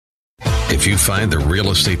If you find the real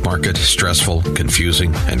estate market stressful,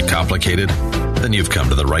 confusing, and complicated, then you've come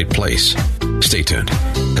to the right place. Stay tuned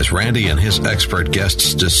as Randy and his expert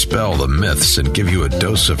guests dispel the myths and give you a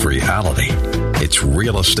dose of reality. It's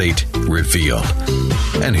Real Estate Revealed.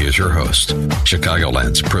 And here's your host,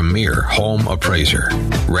 Chicagoland's premier home appraiser,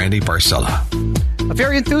 Randy Barcella. A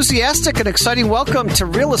very enthusiastic and exciting welcome to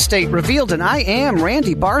Real Estate Revealed, and I am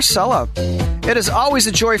Randy Barcella. It is always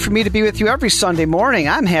a joy for me to be with you every Sunday morning.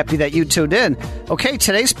 I'm happy that you tuned in. Okay,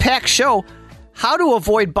 today's packed show, how to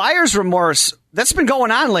avoid buyer's remorse. That's been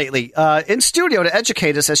going on lately. In studio to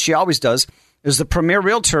educate us, as she always does, is the premier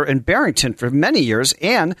realtor in Barrington for many years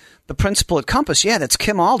and the principal at Compass. Yeah, that's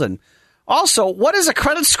Kim Alden. Also, what is a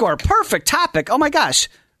credit score? Perfect topic. Oh, my gosh.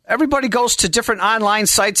 Everybody goes to different online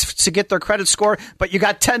sites to get their credit score, but you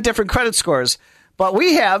got 10 different credit scores. But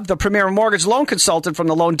we have the premier mortgage loan consultant from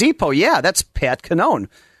the Loan Depot. Yeah, that's Pat Cannone.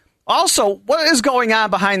 Also, what is going on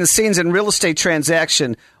behind the scenes in real estate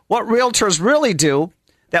transaction? What realtors really do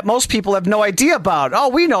that most people have no idea about. Oh,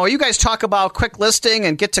 we know. You guys talk about quick listing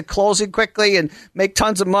and get to closing quickly and make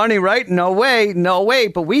tons of money, right? No way, no way.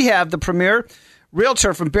 But we have the premier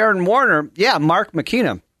realtor from Barron Warner. Yeah, Mark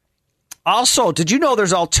McKenna. Also, did you know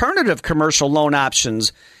there's alternative commercial loan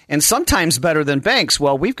options and sometimes better than banks?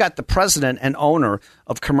 Well, we've got the president and owner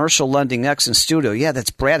of Commercial Lending X in studio. Yeah,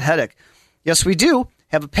 that's Brad Heddick. Yes, we do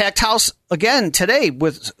have a packed house again today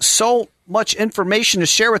with so much information to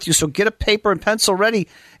share with you. So get a paper and pencil ready.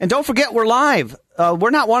 And don't forget, we're live.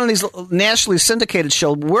 We're not one of these nationally syndicated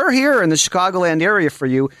shows. We're here in the Chicagoland area for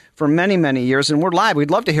you for many, many years, and we're live.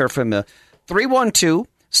 We'd love to hear from you.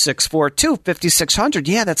 312-642-5600.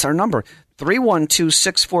 Yeah, that's our number.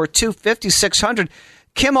 312-642-5600.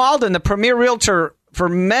 Kim Alden, the premier realtor for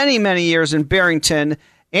many, many years in Barrington,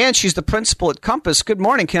 and she's the principal at Compass. Good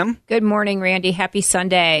morning, Kim. Good morning, Randy. Happy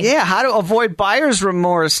Sunday. Yeah, how to avoid buyer's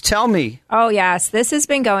remorse. Tell me. Oh, yes. This has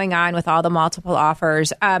been going on with all the multiple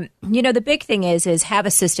offers. The big thing is have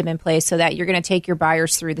a system in place so that you're going to take your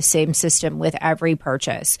buyers through the same system with every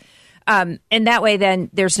purchase. And that way, then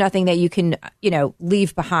there's nothing that you can,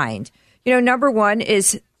 leave behind. Number one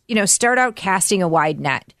is, start out casting a wide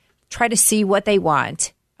net. Try to see what they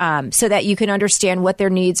want so that you can understand what their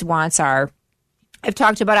needs, wants are. I've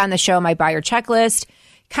talked about on the show my buyer checklist.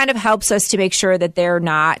 Kind of helps us to make sure that they're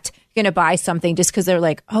not going to buy something just because they're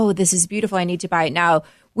like, oh, this is beautiful, I need to buy it now.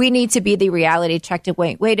 We need to be the reality check to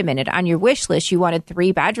wait a minute. On your wish list, you wanted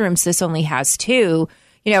 3 bedrooms. This only has 2.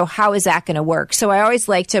 How is that going to work? So I always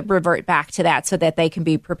like to revert back to that so that they can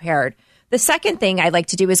be prepared. The second thing I like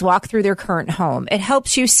to do is walk through their current home. It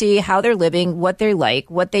helps you see how they're living, what they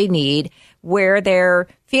like, what they need, where they're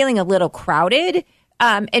feeling a little crowded,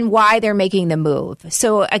 and why they're making the move.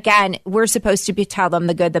 So again, we're supposed to tell them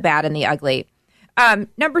the good, the bad, and the ugly.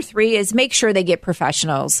 Number 3 is make sure they get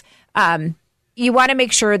professionals. You want to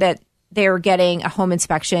make sure that they're getting a home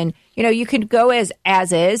inspection. You can go as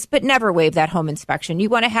is, but never waive that home inspection. You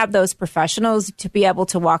want to have those professionals to be able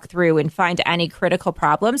to walk through and find any critical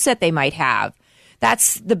problems that they might have.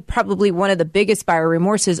 That's probably one of the biggest buyer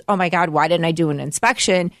remorses. Oh my God, why didn't I do an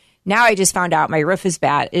inspection? Now I just found out my roof is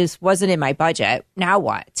bad. It wasn't in my budget. Now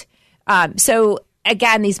what? So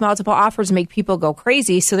again, these multiple offers make people go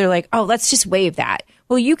crazy. So they're like, oh, let's just waive that.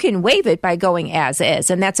 Well, you can waive it by going as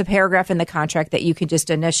is. And that's a paragraph in the contract that you can just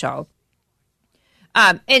initial.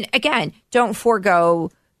 And again, don't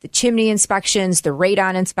forego the chimney inspections, the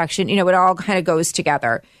radon inspection. It all kind of goes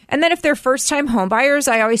together. And then if they're first-time home buyers,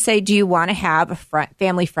 I always say, do you want to have a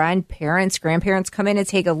family friend, parents, grandparents come in and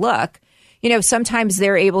take a look? Sometimes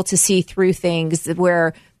they're able to see through things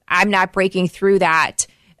where I'm not breaking through that,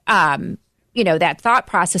 that thought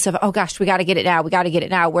process of, oh gosh, we got to get it now.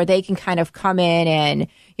 Where they can kind of come in and,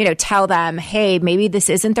 tell them, hey, maybe this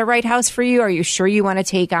isn't the right house for you. Are you sure you want to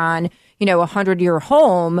take on, a 100-year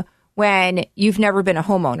home when you've never been a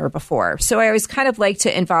homeowner before? So I always kind of like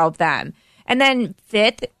to involve them. And then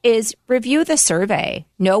 5th is review the survey.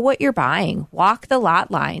 Know what you're buying. Walk the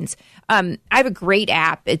lot lines. I have a great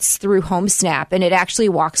app. It's through HomeSnap, and it actually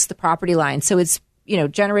walks the property line. So it's,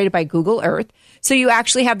 generated by Google Earth. So you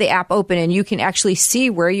actually have the app open, and you can actually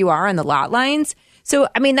see where you are on the lot lines. So,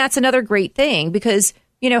 that's another great thing because,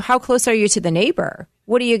 how close are you to the neighbor?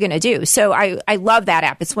 What are you going to do? So I love that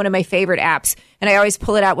app. It's one of my favorite apps, and I always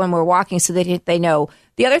pull it out when we're walking so that they know.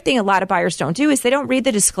 The other thing a lot of buyers don't do is they don't read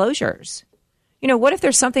the disclosures. What if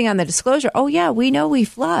there's something on the disclosure? Oh, yeah, we know we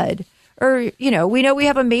flood. or, we know we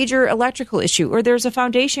have a major electrical issue, or there's a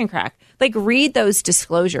foundation crack. Like, read those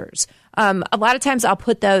disclosures. A lot of times I'll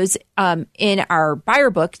put those in our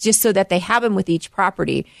buyer book just so that they have them with each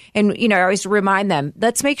property. And, I always remind them,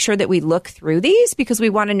 let's make sure that we look through these, because we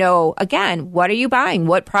want to know, again, what are you buying?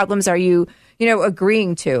 What problems are you,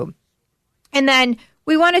 agreeing to? And then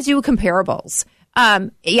we want to do comparables.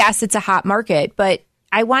 Yes, it's a hot market, but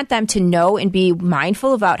I want them to know and be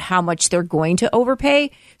mindful about how much they're going to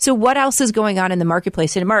overpay. So what else is going on in the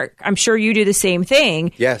marketplace? And Mark, I'm sure you do the same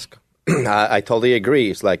thing. Yes, I totally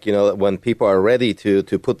agree. It's like, when people are ready to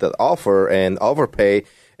put that offer and overpay,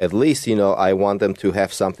 at least, I want them to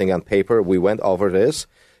have something on paper. We went over this.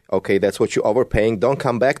 Okay, that's what you're overpaying. Don't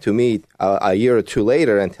come back to me a year or two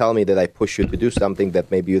later and tell me that I pushed you to do something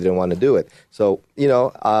that maybe you didn't want to do it. So,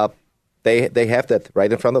 they have that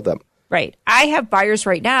right in front of them. Right. I have buyers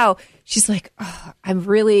right now. She's like, oh,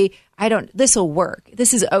 this will work.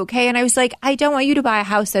 This is okay. And I was like, I don't want you to buy a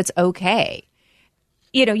house that's okay.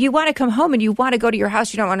 You want to come home and you want to go to your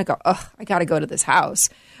house. You don't want to go, oh, I got to go to this house.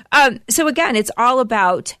 So again, it's all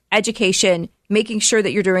about education, making sure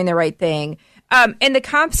that you're doing the right thing. And the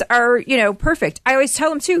comps are, perfect. I always tell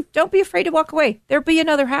them too, don't be afraid to walk away. There'll be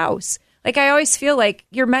another house. Like, I always feel like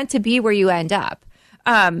you're meant to be where you end up.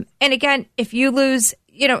 And again, if you lose,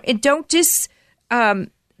 and don't just,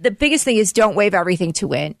 the biggest thing is don't waive everything to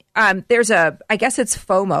win. There's I guess it's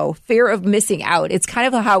FOMO, fear of missing out. It's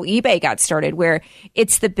kind of how eBay got started, where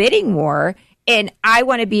it's the bidding war. And I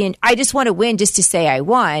just want to win just to say I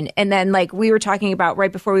won. And then, like we were talking about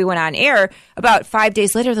right before we went on air, about 5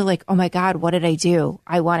 days later, they're like, oh my God, what did I do?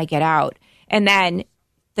 I want to get out. And then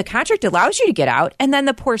the contract allows you to get out. And then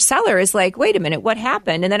the poor seller is like, wait a minute, what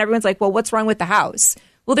happened? And then everyone's like, well, what's wrong with the house?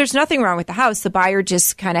 Well, there's nothing wrong with the house. The buyer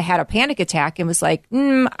just kind of had a panic attack and was like,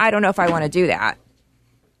 I don't know if I want to do that.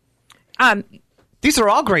 These are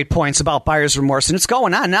all great points about buyer's remorse, and it's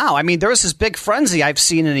going on now. I mean, there was this big frenzy I've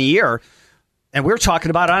seen in a year, and we were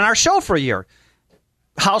talking about it on our show for a year.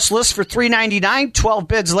 House list for $399, 12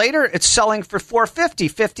 bids later, it's selling for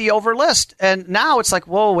 $450, 50 over list. And now it's like,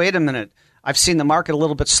 whoa, wait a minute. I've seen the market a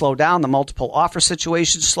little bit slow down, the multiple offer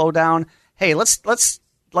situation slow down. Hey, let's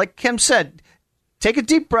like Kim said, take a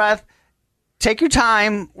deep breath. Take your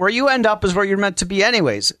time. Where you end up is where you're meant to be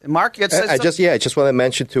anyways. Mark, I just want to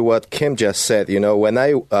mention to what Kim just said. When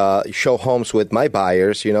I show homes with my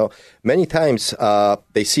buyers, many times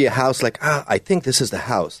they see a house like, I think this is the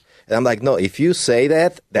house. And I'm like, no, if you say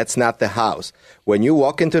that, that's not the house. When you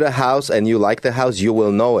walk into the house and you like the house, you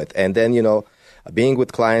will know it. And then, being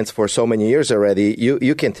with clients for so many years already,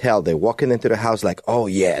 you can tell they're walking into the house like, oh,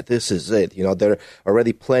 yeah, this is it. They're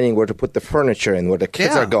already planning where to put the furniture and where the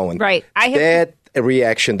kids are going. Right. That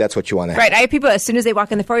reaction, that's what you want to have. Right. I have people, as soon as they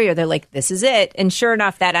walk in the foyer, they're like, this is it. And sure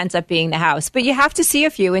enough, that ends up being the house. But you have to see a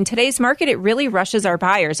few. In today's market, it really rushes our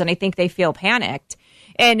buyers, and I think they feel panicked.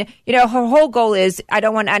 And, her whole goal is, I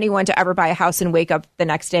don't want anyone to ever buy a house and wake up the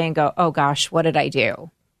next day and go, oh, gosh, what did I do?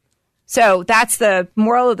 So that's the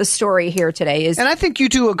moral of the story here today. And I think you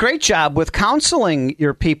do a great job with counseling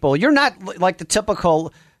your people. You're not like the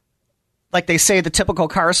typical, like they say, the typical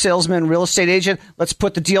car salesman, real estate agent. Let's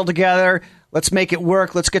put the deal together. Let's make it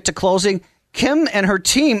work. Let's get to closing. Kim and her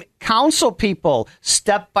team counsel people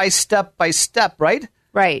step by step by step, right?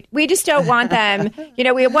 Right. We just don't want them,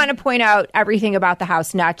 we want to point out everything about the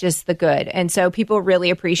house, not just the good. And so people really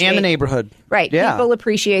appreciate. And the neighborhood. Right. Yeah. People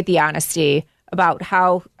appreciate the honesty about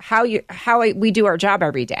how we do our job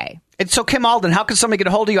every day. And so, Kim Alden, how can somebody get a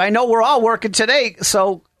hold of you? I know we're all working today,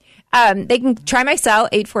 so... they can try my cell,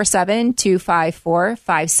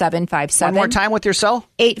 847-254-5757. One more time with your cell?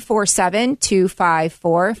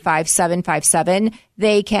 847-254-5757.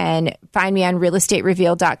 They can find me on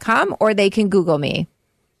realestatereveal.com, or they can Google me.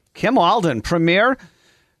 Kim Alden, premier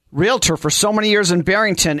realtor for so many years in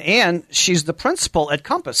Barrington, and she's the principal at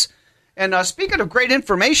Compass. And speaking of great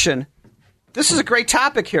information... This is a great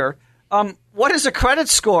topic here. What is a credit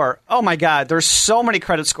score? Oh, my God. There's so many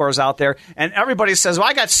credit scores out there. And everybody says, well,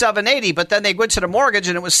 I got 780, but then they went to the mortgage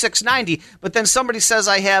and it was 690. But then somebody says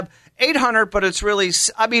I have 800, but it's really,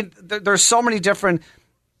 there's so many different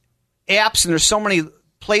apps and there's so many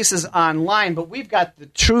places online. But we've got the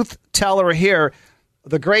truth teller here,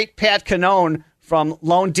 the great Pat Canone from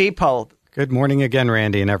Loan Depot. Good morning again,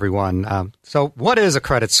 Randy and everyone. So what is a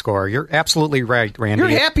credit score? You're absolutely right, Randy.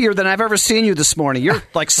 You're happier than I've ever seen you this morning. You're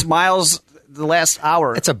like smiles the last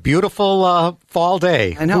hour. It's a beautiful fall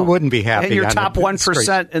day. I know. Who wouldn't be happy? And you're top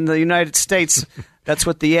 1% in the United States. That's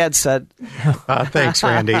what the ad said. Thanks,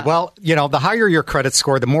 Randy. Well, the higher your credit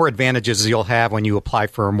score, the more advantages you'll have when you apply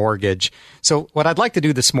for a mortgage. So what I'd like to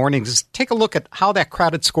do this morning is take a look at how that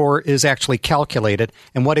credit score is actually calculated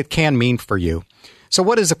and what it can mean for you. So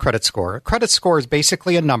what is a credit score? A credit score is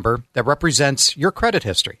basically a number that represents your credit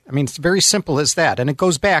history. I mean, it's very simple as that. And it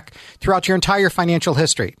goes back throughout your entire financial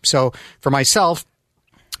history. So for myself,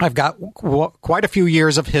 I've got quite a few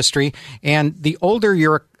years of history, and the older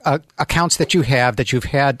your accounts that you've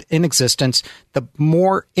had in existence, the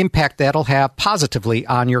more impact that'll have positively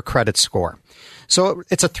on your credit score. So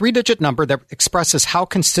it's a 3-digit number that expresses how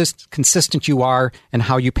consistent you are and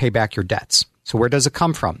how you pay back your debts. So where does it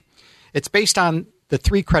come from? It's based on the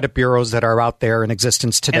 3 credit bureaus that are out there in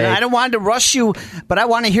existence today. And I don't want to rush you, but I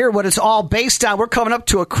want to hear what it's all based on. We're coming up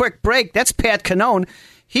to a quick break. That's Pat Cannone.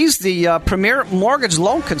 He's the premier mortgage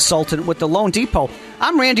loan consultant with the Loan Depot.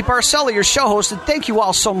 I'm Randy Barcella, your show host, and thank you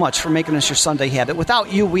all so much for making us your Sunday habit.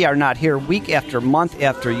 Without you, we are not here week after month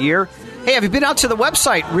after year. Hey, have you been out to the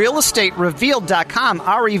website, realestaterevealed.com,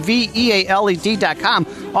 REVEALED.com?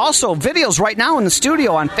 Also, videos right now in the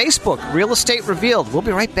studio on Facebook, Real Estate Revealed. We'll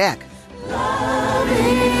be right back.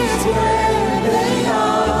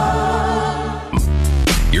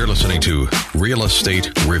 You're listening to Real Estate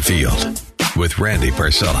Revealed with Randy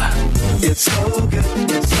Barcella. It's so good,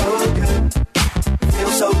 it's so good.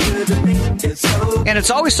 Feels so good to me. It's so good. And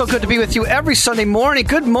it's always so good to be with you every Sunday morning.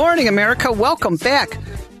 Good morning, America. Welcome back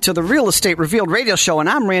to the Real Estate Revealed radio show. And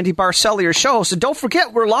I'm Randy Barcella, your show host. And don't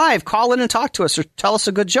forget, we're live. Call in and talk to us or tell us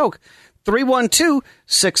a good joke.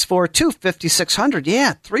 312-642-5600.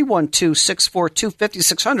 Yeah,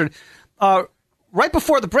 312-642-5600. Right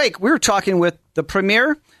before the break, we were talking with the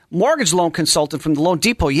premier mortgage loan consultant from the Loan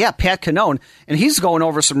Depot, Pat Cannone, and he's going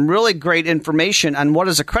over some really great information on what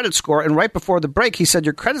is a credit score. And right before the break, he said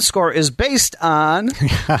your credit score is based on...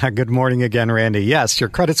 Good morning again, Randy. Yes, your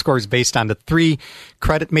credit score is based on the 3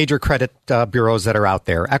 major credit bureaus that are out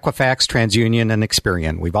there, Equifax, TransUnion, and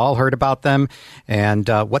Experian. We've all heard about them, and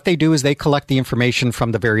what they do is they collect the information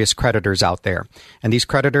from the various creditors out there. And these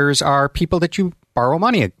creditors are people that you borrow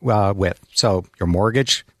money with. So your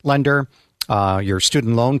mortgage lender, your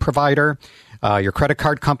student loan provider, your credit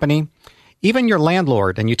card company, even your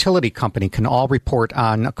landlord and utility company can all report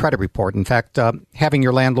on a credit report. In fact, having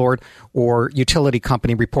your landlord or utility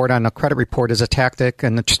company report on a credit report is a tactic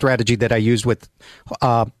and a strategy that I use with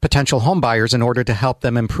potential home buyers in order to help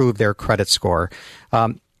them improve their credit score.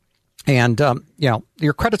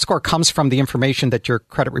 Your credit score comes from the information that your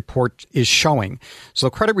credit report is showing. So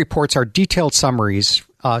credit reports are detailed summaries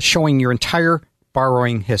showing your entire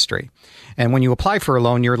borrowing history. And when you apply for a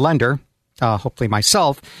loan, your lender, hopefully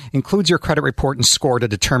myself, includes your credit report and score to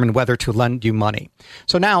determine whether to lend you money.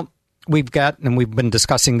 So now we've been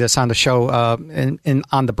discussing this on the show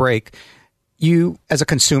on the break. You, as a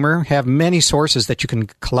consumer, have many sources that you can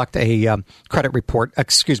collect a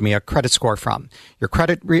credit score from. Your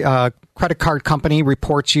credit card company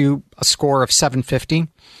reports you a score of 750.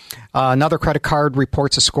 Another credit card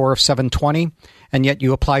reports a score of 720, and yet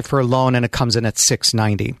you apply for a loan and it comes in at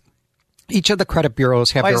 690. Each of the credit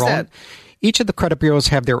bureaus have their own. Each of the credit bureaus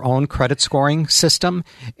have their own credit scoring system,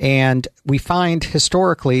 and we find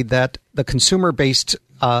historically that the consumer-based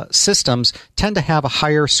systems tend to have a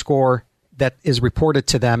higher score that is reported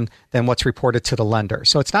to them than what's reported to the lender.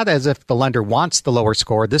 So it's not as if the lender wants the lower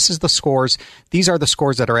score. This is the scores. These are the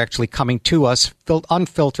scores that are actually coming to us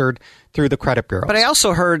unfiltered through the credit bureaus. But I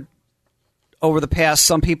also heard over the past,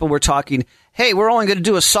 some people were talking, hey, we're only going to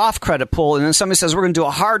do a soft credit pull. And then somebody says we're going to do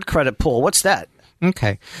a hard credit pull. What's that?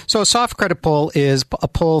 Okay. So a soft credit pull is a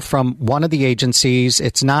pull from one of the agencies.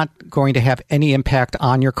 It's not going to have any impact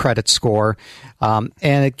on your credit score. And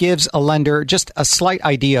it gives a lender just a slight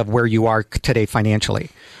idea of where you are today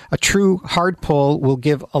financially. A true hard pull will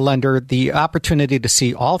give a lender the opportunity to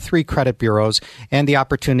see all 3 credit bureaus and the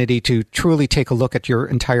opportunity to truly take a look at your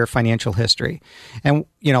entire financial history. And,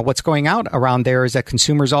 what's going out around there is that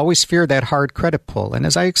consumers always fear that hard credit pull. And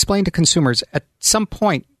as I explained to consumers, at some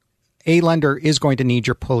point, a lender is going to need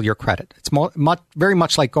pull your credit. It's very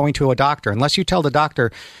much like going to a doctor. Unless you tell the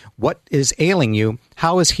doctor what is ailing you,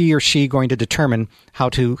 how is he or she going to determine how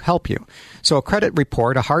to help you? So a credit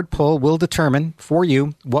report, a hard pull, will determine for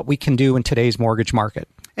you what we can do in today's mortgage market.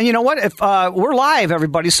 And you know what? If we're live,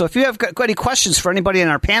 everybody. So if you have got any questions for anybody in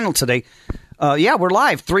our panel today, we're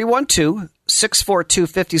live.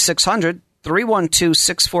 312-642-5600.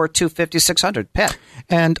 312-642-5600. Pat.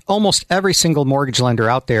 And almost every single mortgage lender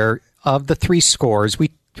out there, of the 3 scores, we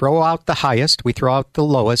throw out the highest, we throw out the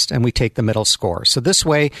lowest, and we take the middle score. So this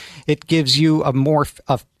way, it gives you a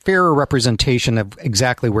fairer representation of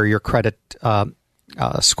exactly where your credit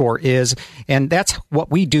score is. And that's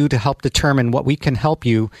what we do to help determine what we can help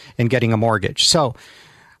you in getting a mortgage. So,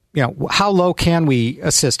 how low can we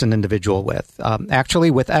assist an individual with?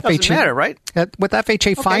 Actually, with FHA, doesn't matter, right? With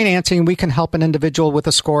FHA financing, we can help an individual with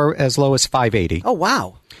a score as low as 580. Oh,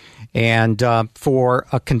 wow. And for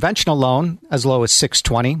a conventional loan, as low as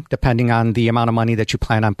 620, depending on the amount of money that you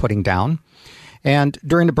plan on putting down. And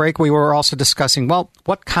during the break, we were also discussing,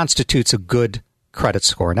 what constitutes a good credit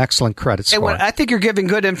score, an excellent credit score? I think you're giving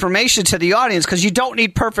good information to the audience because you don't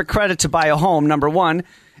need perfect credit to buy a home, number one,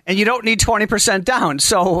 and you don't need 20% down.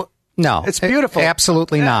 So no, it's beautiful.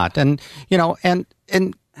 Absolutely not. And,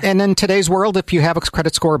 and in today's world, if you have a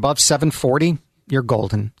credit score above 740, you're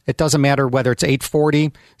golden. It doesn't matter whether it's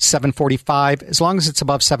 840, 745. As long as it's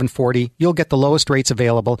above 740, you'll get the lowest rates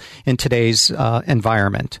available in today's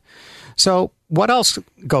environment. So what else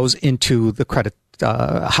goes into the credit,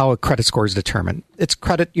 how a credit score is determined? It's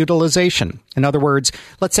credit utilization. In other words,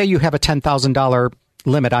 let's say you have a $10,000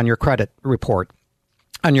 limit on your credit report,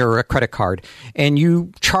 on your credit card, and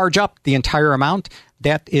you charge up the entire amount.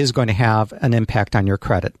 That is going to have an impact on your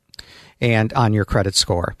credit and on your credit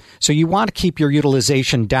score. So you want to keep your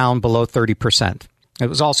utilization down below 30%. It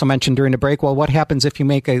was also mentioned during the break, what happens if you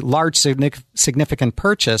make a large significant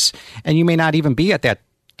purchase and you may not even be at that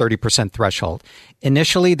 30% threshold?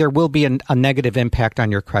 Initially, there will be a negative impact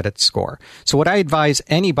on your credit score. So what I advise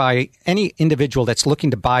any individual that's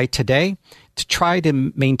looking to buy today to try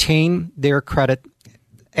to maintain their credit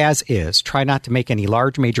as is. Try not to make any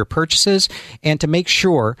large major purchases and to make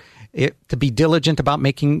sure to be diligent about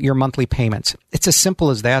making your monthly payments. It's as simple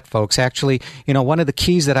as that, folks. Actually, one of the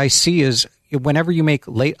keys that I see is whenever you make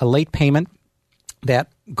a late payment, that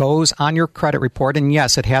goes on your credit report. And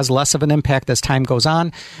yes, it has less of an impact as time goes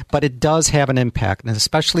on, but it does have an impact, and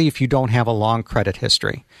especially if you don't have a long credit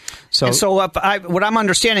history. So what I'm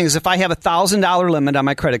understanding is if I have $1,000 limit on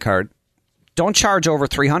my credit card, don't charge over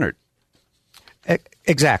 $300.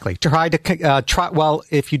 Exactly.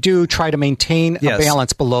 If you do, try to maintain a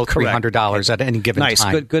balance below $300 at any given time.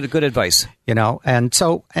 Nice. Good advice.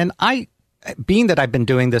 Being that I've been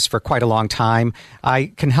doing this for quite a long time,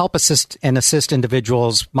 I can help assist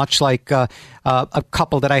individuals, much like a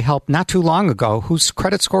couple that I helped not too long ago whose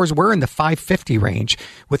credit scores were in the 550 range.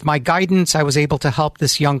 With my guidance, I was able to help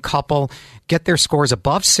this young couple get their scores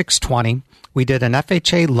above 620. We did an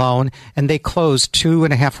FHA loan, and they closed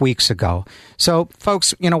 2.5 weeks ago. So,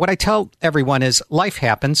 folks, what I tell everyone is life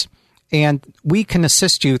happens. And we can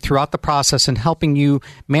assist you throughout the process in helping you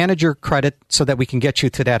manage your credit so that we can get you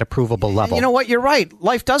to that approvable level. You know what? You're right.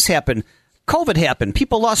 Life does happen. COVID happened.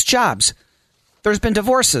 People lost jobs. There's been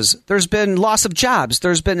divorces. There's been loss of jobs.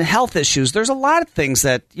 There's been health issues. There's a lot of things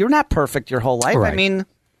that you're not perfect your whole life. Right. I mean,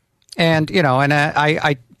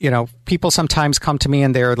 I people sometimes come to me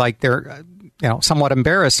and they're somewhat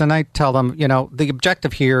embarrassed. And I tell them, the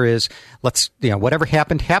objective here is whatever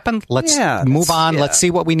happened. Let's move on. Yeah. Let's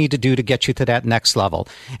see what we need to do to get you to that next level.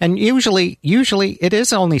 And usually it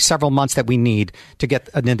is only several months that we need to get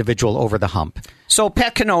an individual over the hump. So,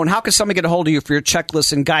 Pat Cannone, how can somebody get a hold of you for your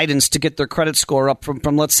checklist and guidance to get their credit score up from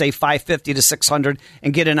let's say, 550 to 600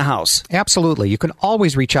 and get in a house? Absolutely. You can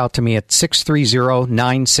always reach out to me at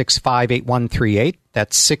 630-965-8138.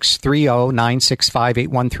 That's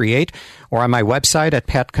 630-965-8138. Or on my website at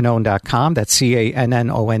patcannone.com. That's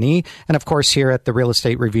CANNONE. And, of course, here at the Real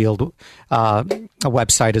Estate Revealed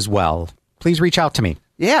website as well. Please reach out to me.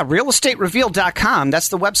 Yeah, realestaterevealed.com. That's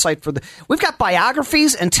the website for we've got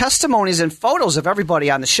biographies and testimonies and photos of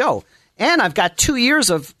everybody on the show. And I've got 2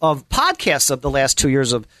 years of podcasts of the last 2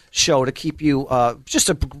 years of show to keep you just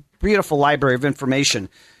a beautiful library of information.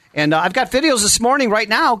 And I've got videos this morning right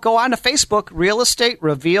now. Go on to Facebook, Real Estate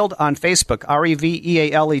Revealed on Facebook,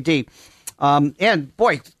 REVEALED. And,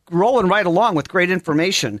 boy, rolling right along with great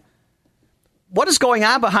information. What is going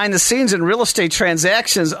on behind the scenes in real estate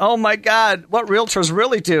transactions? Oh, my God, what realtors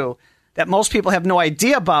really do that most people have no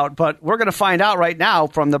idea about. But we're going to find out right now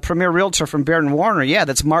from the premier realtor from Baird & Warner. Yeah,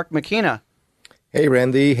 that's Mark McKenna. Hey,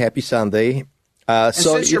 Randy. Happy Sunday.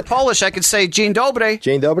 Since you're Polish, I could say Dzień dobry.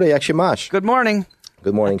 Dzień dobry, jak się masz? Good morning.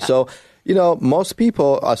 Good morning. So, most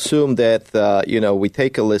people assume that, we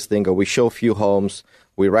take a listing or we show a few homes,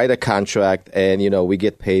 we write a contract, and, we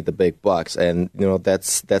get paid the big bucks. And,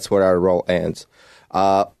 that's where our role ends.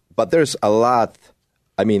 But there's a lot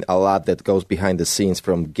that goes behind the scenes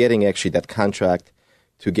from getting actually that contract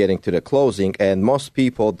to getting to the closing. And most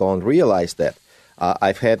people don't realize that.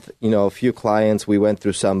 I've had, a few clients, we went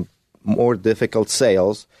through some more difficult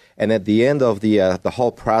sales. And at the end of the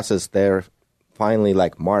whole process, they're finally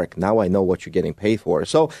like, Mark, now I know what you're getting paid for.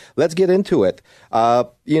 So let's get into it. I'm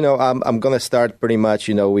going to start pretty much,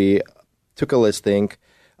 to took a listing,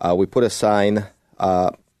 we put a sign,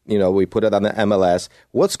 we put it on the MLS.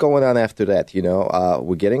 What's going on after that?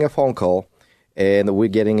 We're getting a phone call, and we're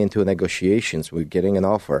getting into negotiations. We're getting an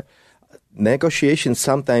offer. Negotiations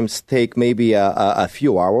sometimes take maybe a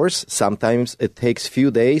few hours. Sometimes it takes few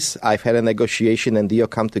days. I've had a negotiation and deal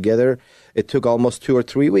come together. It took almost 2 or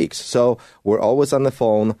 3 weeks. So we're always on the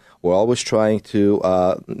phone. We're always trying to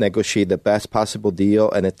negotiate the best possible deal,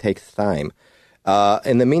 and it takes time.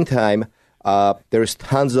 In the meantime, there's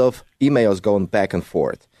tons of emails going back and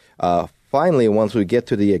forth. Finally, once we get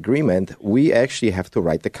to the agreement, we actually have to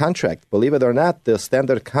write the contract. Believe it or not, the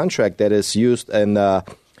standard contract that is used in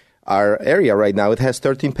our area right now, it has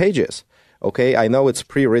 13 pages. Okay, I know it's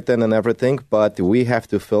pre-written and everything, but we have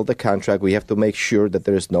to fill the contract. We have to make sure that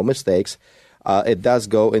there is no mistakes. It does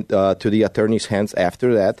go to the attorney's hands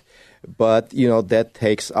after that, but that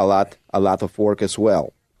takes a lot of work as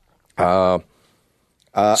well. So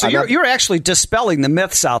you're actually dispelling the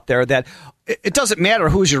myths out there that it doesn't matter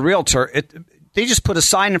who's your realtor. They just put a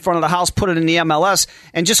sign in front of the house, put it in the MLS,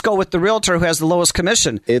 and just go with the realtor who has the lowest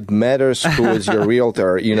commission. It matters who is your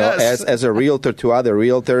realtor. Yes. as a realtor to other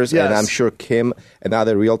realtors, yes. And I'm sure Kim and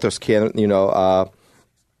other realtors can,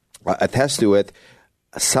 attest to it.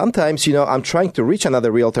 Sometimes, I'm trying to reach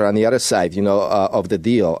another realtor on the other side, of the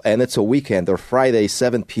deal, and it's a weekend or Friday,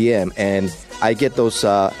 7 p.m., and I get those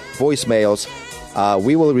voicemails.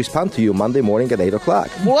 We will respond to you Monday morning at 8 o'clock.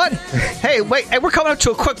 What? Hey, wait, we're coming up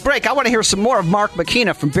to a quick break. I want to hear some more of Mark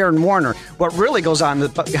McKenna from Baron Warner, what really goes on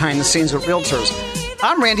behind the scenes with realtors.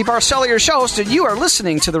 I'm Randy Barcella, your show host, and you are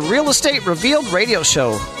listening to the Real Estate Revealed radio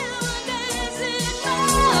show.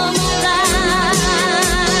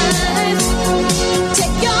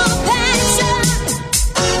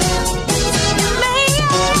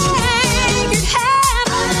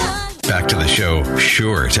 Back to the show,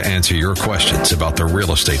 sure to answer your questions about the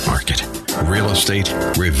real estate market. Real Estate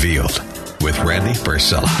Revealed with Randy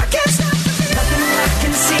Barcella.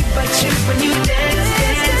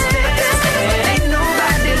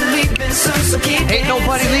 Ain't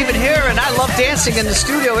nobody leaving here, and I love dancing in the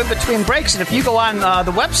studio in between breaks. And if you go on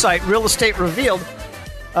the website,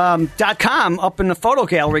 realestaterevealed.com, up in the photo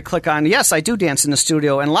gallery, click on, yes, I do dance in the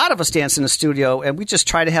studio, and a lot of us dance in the studio, and we just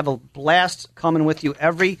try to have a blast coming to you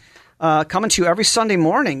every Sunday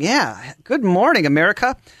morning. Yeah. Good morning,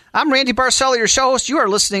 America. I'm Randy Barcella, your show host. You are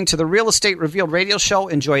listening to the Real Estate Revealed radio show,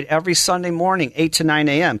 enjoyed every Sunday morning, 8 to 9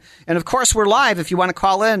 a.m. And, of course, we're live. If you want to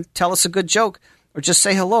call in, tell us a good joke, or just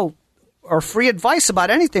say hello, or free advice about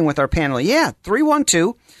anything with our panel. Yeah,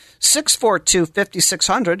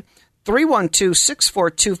 312-642-5600,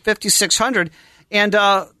 312-642-5600. And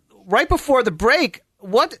right before the break,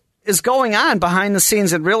 what is going on behind the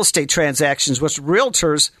scenes in real estate transactions, which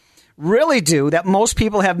realtors really do, that most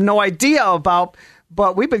people have no idea about,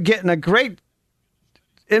 but we've been getting a great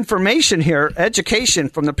information here, education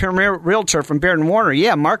from the premier realtor from Baron Warner.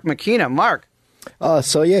 Yeah, Mark McKenna. Mark.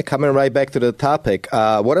 Coming right back to the topic,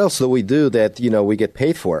 what else do we do that, we get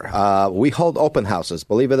paid for? We hold open houses.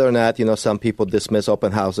 Believe it or not, some people dismiss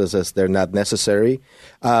open houses as they're not necessary,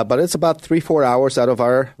 but it's about 3-4 hours out of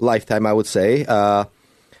our lifetime, I would say.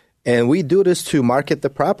 And we do this to market the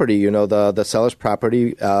property, the seller's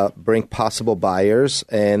property, bring possible buyers,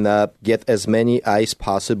 and get as many eyes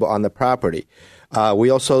possible on the property.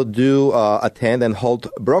 We also do attend and hold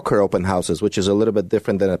broker open houses, which is a little bit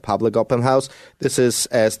different than a public open house. This is,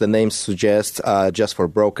 as the name suggests, just for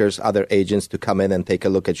brokers, other agents to come in and take a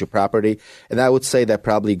look at your property. And I would say that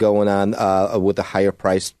probably going on with the higher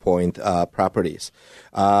price point properties.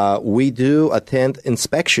 We do attend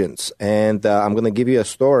inspections, and I'm going to give you a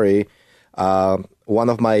story. One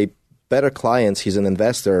of my better clients, he's an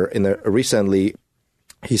investor, recently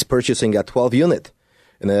he's purchasing a 12-unit.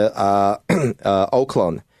 in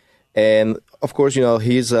Oakland. And of course,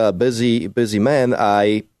 he's a busy man.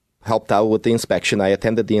 I helped out with the inspection. I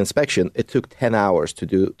attended the inspection. It took 10 hours to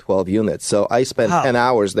do 12 units. So I spent 10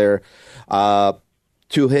 hours there.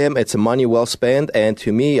 To him, it's money well spent. And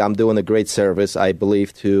to me, I'm doing a great service, I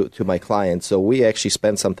believe, to my clients. So we actually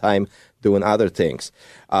spent some time doing other things.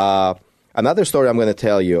 Another story I'm going to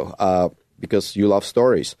tell you, because you love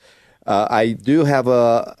stories. I do have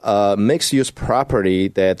a mixed-use property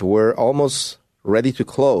that we're almost ready to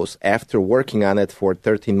close after working on it for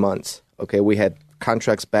 13 months. Okay, we had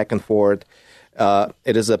contracts back and forth.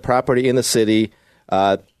 It is a property in the city,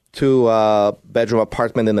 2-bedroom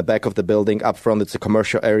apartment in the back of the building. Up front, it's a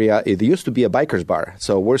commercial area. It used to be a biker's bar,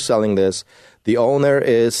 so we're selling this. The owner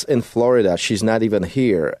is in Florida. She's not even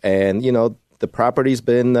here. And, the property's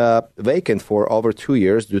been vacant for over 2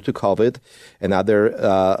 years due to COVID and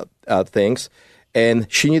other things. And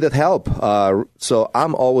she needed help. So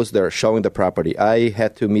I'm always there showing the property. I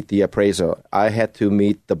had to meet the appraiser. I had to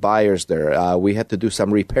meet the buyers there. We had to do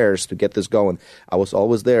some repairs to get this going. I was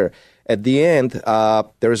always there. At the end,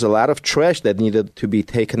 there's a lot of trash that needed to be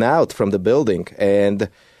taken out from the building. And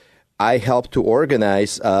I helped to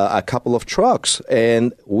organize a couple of trucks.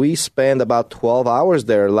 And we spent about 12 hours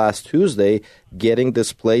there last Tuesday getting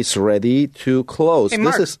this place ready to close. Hey,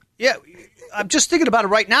 Mark, yeah, I'm just thinking about it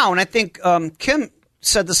right now, and I think Kim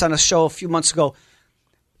said this on a show a few months ago.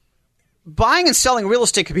 Buying and selling real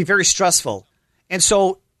estate can be very stressful. And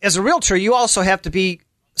so as a realtor, you also have to be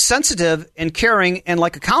sensitive and caring and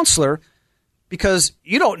like a counselor, because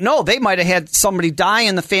you don't know. They might have had somebody die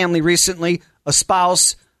in the family recently, a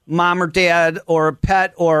spouse, mom or dad, or a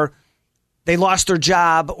pet, or they lost their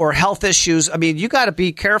job, or health issues. I mean, you got to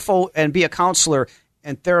be careful and be a counselor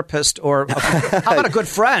and therapist, or how about a good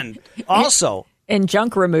friend also? And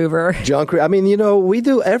junk remover. I mean, we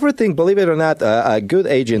do everything. Believe it or not, a good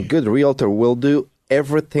agent, good realtor will do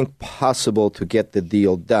everything possible to get the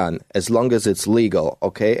deal done, as long as it's legal,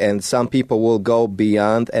 okay? And some people will go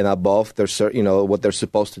beyond and above their, what they're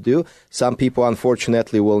supposed to do. Some people,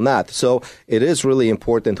 unfortunately, will not. So it is really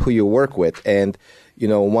important who you work with. And,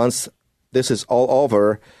 once this is all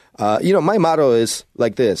over, my motto is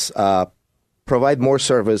like this, provide more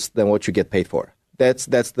service than what you get paid for. That's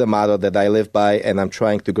the motto that I live by, and I'm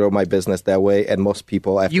trying to grow my business that way, and most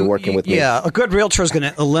people, after working with me. Yeah, a good realtor is going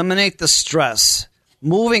to eliminate the stress.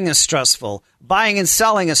 Moving is stressful. Buying and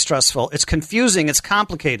selling is stressful. It's confusing. It's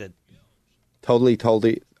complicated. Totally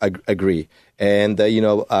agree. And,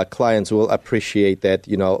 clients will appreciate that,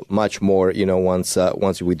 much more,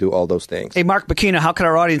 once we do all those things. Hey, Mark McKenna, how can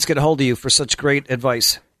our audience get a hold of you for such great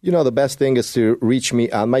advice? The best thing is to reach me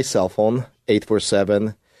on my cell phone,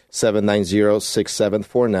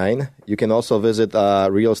 847-790-6749. You can also visit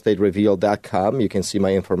realestatereveal.com. You can see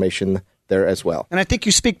my information there as well. And I think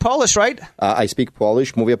you speak Polish, right? I speak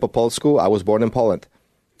Polish. Mówię po polsku. I was born in Poland.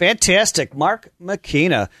 Fantastic. Mark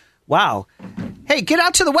McKenna. Wow. Hey, get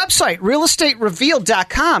out to the website,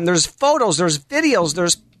 realestatereveal.com. There's photos, there's videos,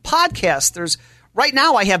 there's podcasts. Right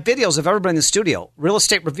now I have videos of everybody in the studio. Real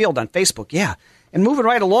Estate Revealed on Facebook. Yeah. And moving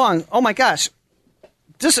right along, oh my gosh.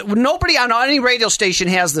 Nobody on any radio station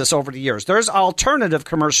has this over the years. There's alternative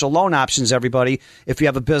commercial loan options, everybody, if you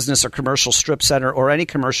have a business or commercial strip center or any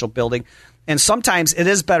commercial building. And sometimes it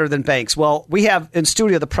is better than banks. Well, we have in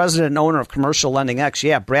studio the president and owner of Commercial Lending X.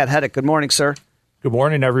 Yeah, Brad Hedrick. Good morning, sir. Good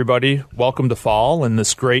morning, everybody. Welcome to fall and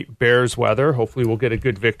this great Bears weather. Hopefully we'll get a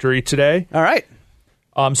good victory today. All right.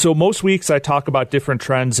 So most weeks I talk about different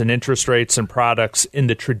trends in interest rates and products in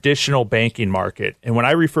the traditional banking market. And when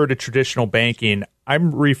I refer to traditional banking,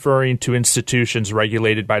 I'm referring to institutions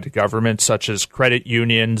regulated by the government, such as credit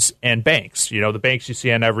unions and banks. The banks you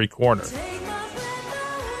see on every corner.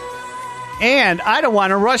 And I don't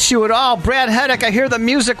want to rush you at all. Brad Hedrick, I hear the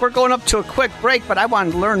music. We're going up to a quick break, but I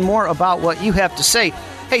want to learn more about what you have to say.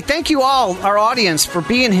 Hey, thank you all, our audience, for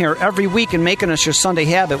being here every week and making us your Sunday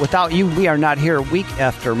habit. Without you, we are not here week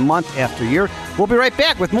after month after year. We'll be right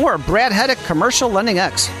back with more Brad Hedrick, Commercial Lending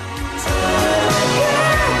X.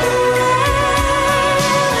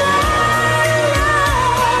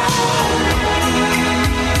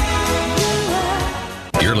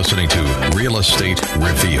 You're listening to Real Estate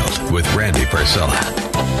Revealed with Randy Barcella.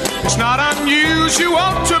 It's not unusual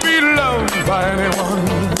to be loved by anyone.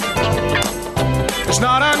 It's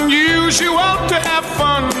not unusual to have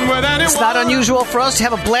fun with anyone. It's not unusual for us to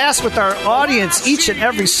have a blast with our audience each and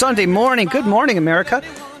every Sunday morning. Good morning, America.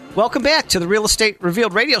 Welcome back to the Real Estate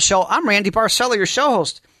Revealed radio show. I'm Randy Barcella, your show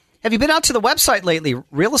host. Have you been out to the website lately?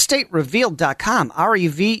 realestaterevealed.com,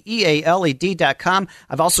 REVEALED.com.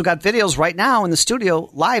 I've also got videos right now in the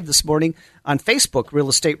studio live this morning on Facebook, Real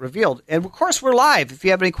Estate Revealed. And, of course, we're live. If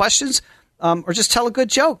you have any questions or just tell a good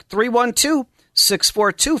joke,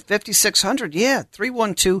 312-642-5600. Yeah,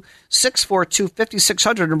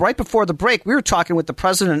 312-642-5600. And right before the break, we were talking with the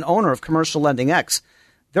president and owner of Commercial Lending X.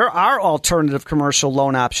 There are alternative commercial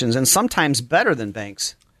loan options and sometimes better than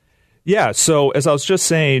banks. Yeah, so as I was just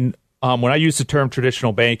saying, when I use the term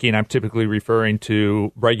traditional banking, I'm typically referring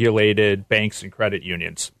to regulated banks and credit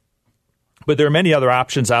unions. But there are many other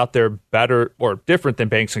options out there better or different than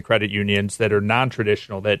banks and credit unions that are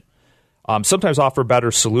non-traditional that sometimes offer better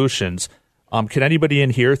solutions. Can anybody in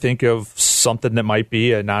here think of something that might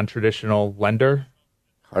be a non-traditional lender?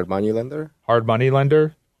 Hard money lender? Hard money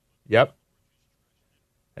lender? Yep.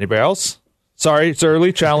 Anybody else? Sorry, it's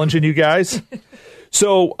early, challenging you guys.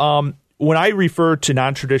 So when I refer to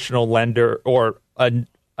non-traditional lender or a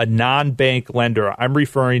non-bank lender, I'm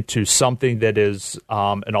referring to something that is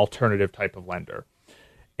an alternative type of lender.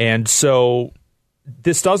 And so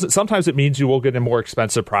this doesn't. Sometimes it means you will get a more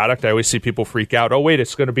expensive product. I always see people freak out. Oh, wait,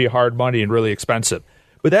 it's going to be hard money and really expensive.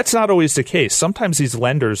 But that's not always the case. Sometimes these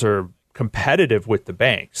lenders are competitive with the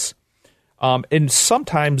banks. And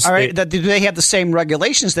sometimes... All right, do they have the same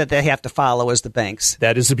regulations that they have to follow as the banks?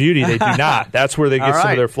 That is the beauty. They do not. That's where they get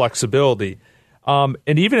some of their flexibility. And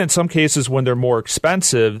even in some cases when they're more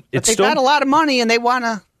expensive... But they've got a lot of money and they want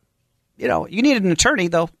to... you need an attorney,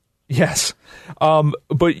 though. Yes.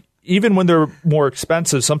 But even when they're more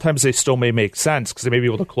expensive, sometimes they still may make sense because they may be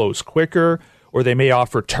able to close quicker, or they may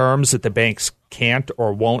offer terms that the banks can't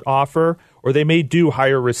or won't offer, or they may do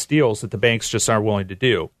higher risk deals that the banks just aren't willing to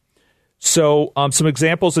do. So some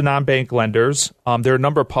examples of non-bank lenders, there are a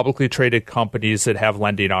number of publicly traded companies that have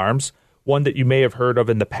lending arms. One that you may have heard of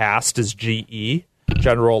in the past is GE,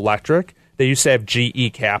 General Electric. They used to have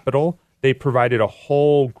GE Capital. They provided a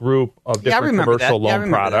whole group of different commercial loan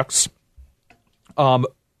products.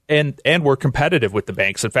 And were competitive with the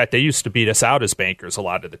banks. In fact, they used to beat us out as bankers a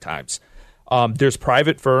lot of the times. There's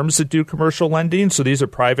private firms that do commercial lending. So these are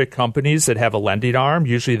private companies that have a lending arm.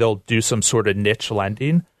 Usually they'll do some sort of niche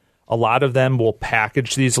lending. A lot of them will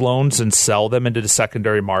package these loans and sell them into the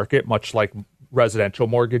secondary market, much like residential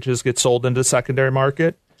mortgages get sold into the secondary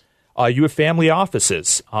market. You have family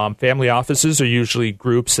offices. Family offices are usually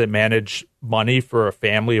groups that manage money for a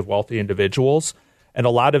family of wealthy individuals. And a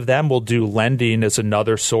lot of them will do lending as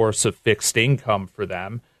another source of fixed income for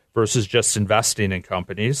them versus just investing in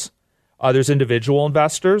companies. There's individual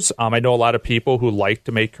investors. I know a lot of people who like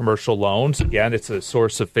to make commercial loans. Again, it's a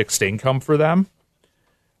source of fixed income for them.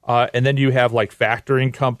 And then you have like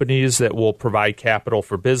factoring companies that will provide capital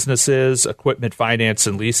for businesses, equipment finance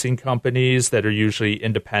and leasing companies that are usually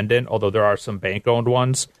independent, although there are some bank-owned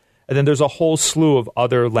ones. And then there's a whole slew of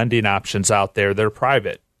other lending options out there that are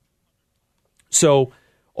private. So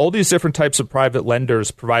all these different types of private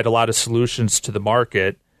lenders provide a lot of solutions to the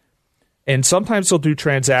market. And sometimes they'll do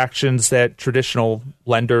transactions that traditional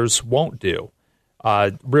lenders won't do.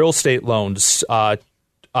 Real estate loans to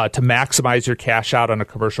maximize your cash out on a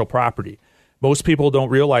commercial property. Most people don't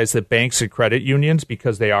realize that banks and credit unions,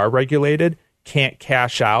 because they are regulated, can't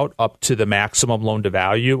cash out up to the maximum loan to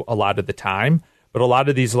value a lot of the time. But a lot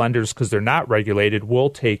of these lenders, because they're not regulated, will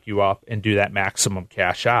take you up and do that maximum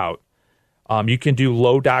cash out. You can do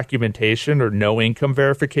low documentation or no income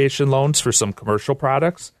verification loans for some commercial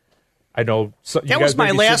products. I know that was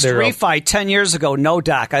my last refi 10 years ago. No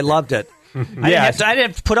doc, I loved it. I didn't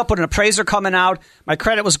have to put up with an appraiser coming out. My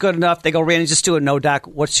credit was good enough. They go, Randy, just do a no doc.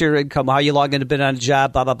 What's your income? How you long been on a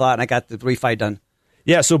job? Blah blah blah. And I got the refi done.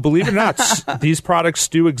 Yeah, so believe it or not, these products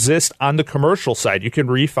do exist on the commercial side. You can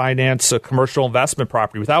refinance a commercial investment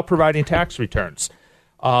property without providing tax returns.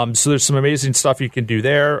 So there's some amazing stuff you can do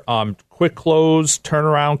there. Quick close,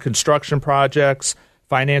 turnaround, construction projects,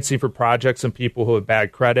 financing for projects and people who have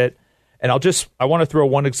bad credit. And I want to throw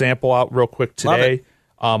one example out real quick today.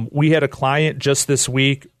 We had a client just this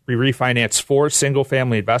week. We refinanced 4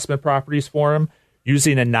 single-family investment properties for him.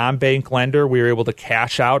 Using a non-bank lender, we were able to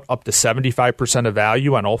cash out up to 75% of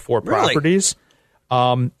value on all 4 properties.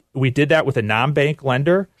 We did that with a non-bank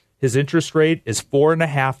lender. His interest rate is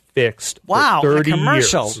 4.5 fixed for 30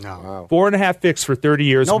 years. No. 4.5 fixed for 30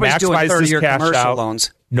 years. Nobody's doing 30-year commercial out.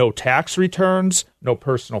 loans. No tax returns, no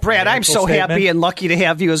personal Brad, I'm so statement. happy and lucky to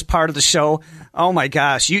have you as part of the show. Oh, my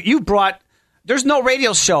gosh. You brought... There's no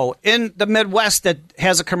radio show in the Midwest that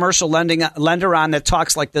has a commercial lender on that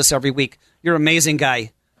talks like this every week. You're an amazing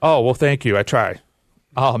guy. Oh, well, thank you. I try.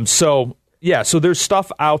 So there's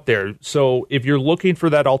stuff out there. So if you're looking for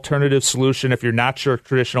that alternative solution, if you're not sure if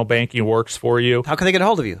traditional banking works for you. How can they get a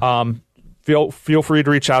hold of you? Feel free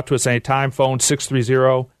to reach out to us anytime. Phone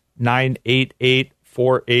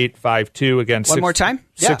 630-988-4852. Again, one more time?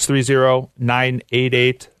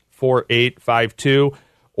 630-988-4852.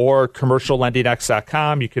 Or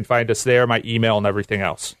commerciallendingx.com. You can find us there, my email, and everything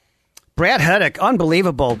else. Brad Hedrick,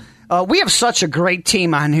 unbelievable. We have such a great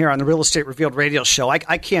team on here on the Real Estate Revealed radio show.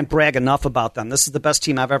 I can't brag enough about them. This is the best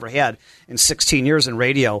team I've ever had in 16 years in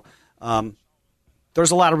radio.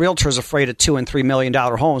 There's a lot of realtors afraid of $2 and $3 million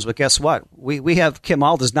homes, but guess what? We have Kim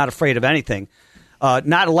Alda's not afraid of anything.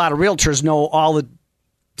 Not a lot of realtors know all the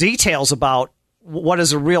details about what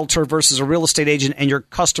is a realtor versus a real estate agent and your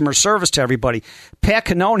customer service to everybody. Pat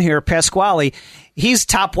Canone here, Pasquale, he's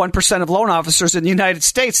top 1% of loan officers in the United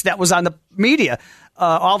States. That was on the media,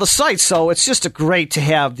 all the sites. So it's just great to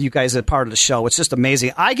have you guys as part of the show. It's just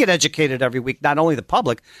amazing. I get educated every week, not only the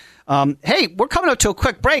public. Hey, we're coming up to a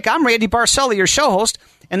quick break. I'm Randy Barcella, your show host,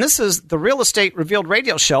 and this is the Real Estate Revealed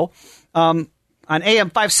radio show on AM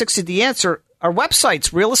 560 The Answer. Our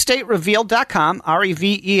website's realestaterevealed.com,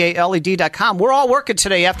 REVEALED.com. We're all working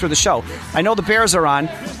today after the show. I know the Bears are on,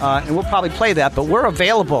 and we'll probably play that, but we're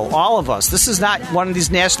available, all of us. This is not one of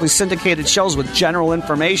these nationally syndicated shows with general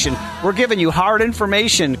information. We're giving you hard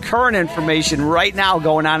information, current information right now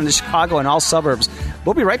going on in the Chicago and all suburbs.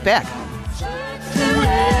 We'll be right back.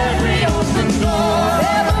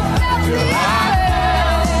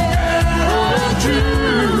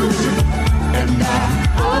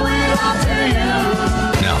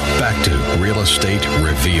 Now, back to Real Estate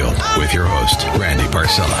Revealed with your host, Randy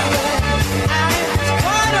Barcella.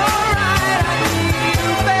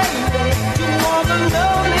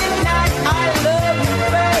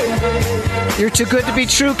 You're too good to be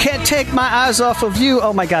true. Can't take my eyes off of you.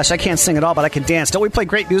 Oh, my gosh. I can't sing at all, but I can dance. Don't we play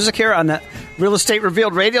great music here on the Real Estate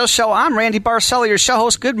Revealed radio show? I'm Randy Barcella, your show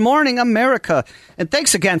host. Good morning, America. And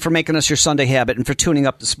thanks again for making us your Sunday habit and for tuning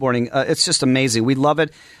up this morning. It's just amazing. We love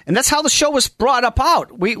it. And that's how the show was brought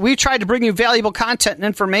about. We tried to bring you valuable content and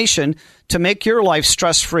information to make your life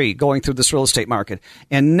stress-free going through this real estate market.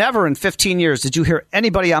 And never in 15 years did you hear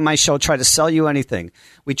anybody on my show try to sell you anything.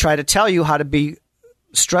 We try to tell you how to be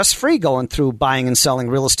stress-free going through buying and selling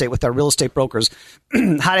real estate with our real estate brokers,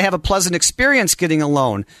 how to have a pleasant experience getting a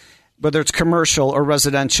loan, whether it's commercial or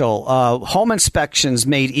residential, home inspections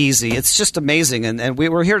made easy. It's just amazing. And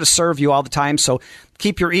we're here to serve you all the time. So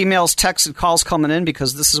keep your emails, texts, and calls coming in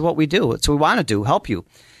because this is what we do. It's what we want to do, help you.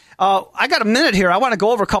 I got a minute here. I want to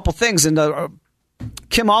go over a couple things. And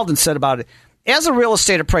Kim Alden said about it. As a real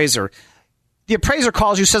estate appraiser, the appraiser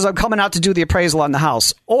calls you, says, I'm coming out to do the appraisal on the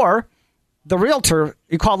house. Or the realtor,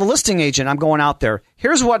 you call the listing agent, I'm going out there.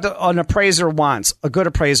 Here's what an appraiser wants, a good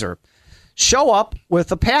appraiser. Show up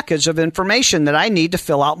with a package of information that I need to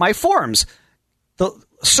fill out my forms. The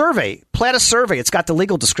survey, plat a survey. It's got the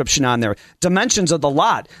legal description on there. Dimensions of the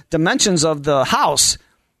lot, dimensions of the house.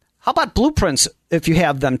 How about blueprints if you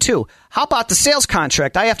have them too? How about the sales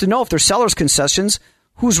contract? I have to know if there's seller's concessions,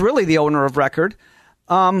 who's really the owner of record.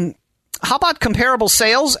 How about comparable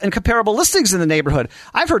sales and comparable listings in the neighborhood?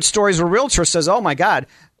 I've heard stories where a realtor says, oh, my God,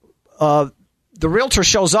 the realtor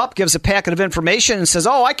shows up, gives a packet of information and says,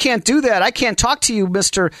 oh, I can't do that. I can't talk to you,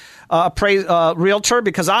 Mr. Realtor,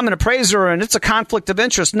 because I'm an appraiser and it's a conflict of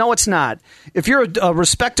interest. No, it's not. If you're a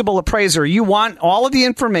respectable appraiser, you want all of the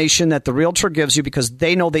information that the realtor gives you because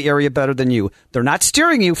they know the area better than you. They're not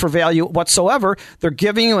steering you for value whatsoever. They're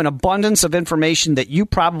giving you an abundance of information that you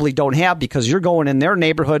probably don't have because you're going in their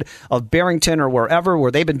neighborhood of Barrington or wherever where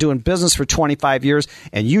they've been doing business for 25 years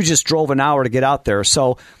and you just drove an hour to get out there.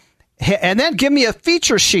 So, and then give me a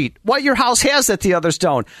feature sheet, what your house has that the others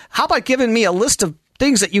don't. How about giving me a list of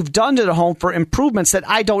things that you've done to the home for improvements that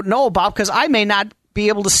I don't know about because I may not be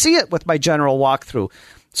able to see it with my general walkthrough.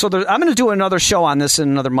 So I'm going to do another show on this in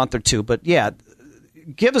another month or two. But, yeah,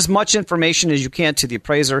 give as much information as you can to the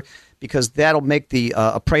appraiser because that'll make the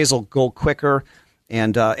appraisal go quicker.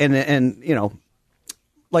 And you know,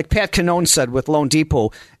 like Pat Canone said with Loan Depot,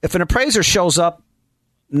 if an appraiser shows up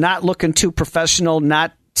not looking too professional,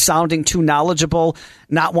 not sounding too knowledgeable,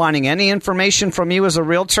 not wanting any information from you as a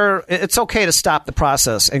realtor, it's okay to stop the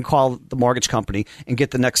process and call the mortgage company and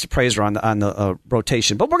get the next appraiser on the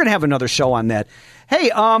rotation. But we're going to have another show on that.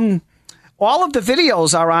 Hey, all of the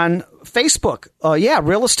videos are on Facebook.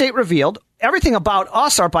 Real Estate Revealed. Everything about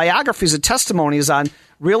us, our biographies and testimonies on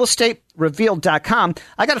realestaterevealed.com.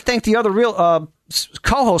 I got to thank the other real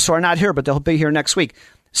co-hosts who are not here, but they'll be here next week.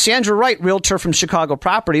 Sandra Wright, realtor from Chicago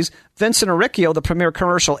Properties. Vincent Aricchio, the premier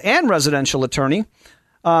commercial and residential attorney.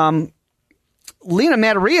 Lena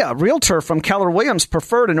Mataria, realtor from Keller Williams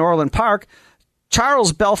Preferred in Orland Park.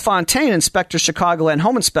 Charles Belfontaine, inspector, Chicagoland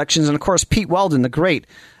Home Inspections. And, of course, Pete Weldon, the great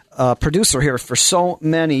producer here for so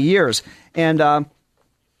many years. And, I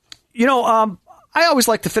always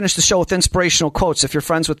like to finish the show with inspirational quotes. If you're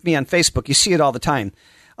friends with me on Facebook, you see it all the time.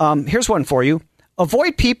 Here's one for you.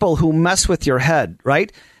 Avoid people who mess with your head,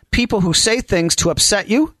 right? People who say things to upset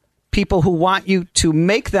you, people who want you to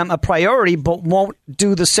make them a priority but won't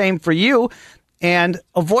do the same for you, and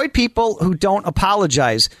avoid people who don't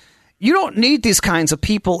apologize. You don't need these kinds of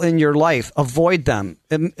people in your life. Avoid them.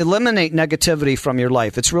 Eliminate negativity from your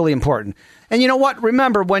life. It's really important. And you know what?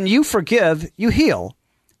 Remember, when you forgive, you heal.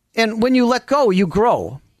 And when you let go, you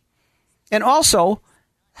grow. And also,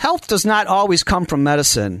 health does not always come from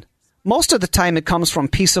medicine. Most of the time it comes from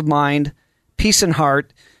peace of mind, peace in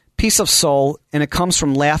heart, peace of soul, and it comes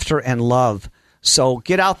from laughter and love. So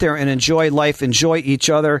get out there and enjoy life, enjoy each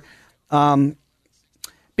other.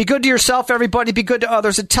 Be good to yourself, everybody. Be good to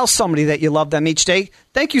others, and tell somebody that you love them each day.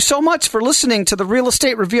 Thank you so much for listening to the Real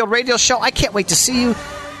Estate Revealed radio show. I can't wait to see you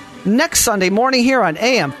next Sunday morning here on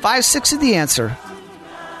AM 560 The Answer.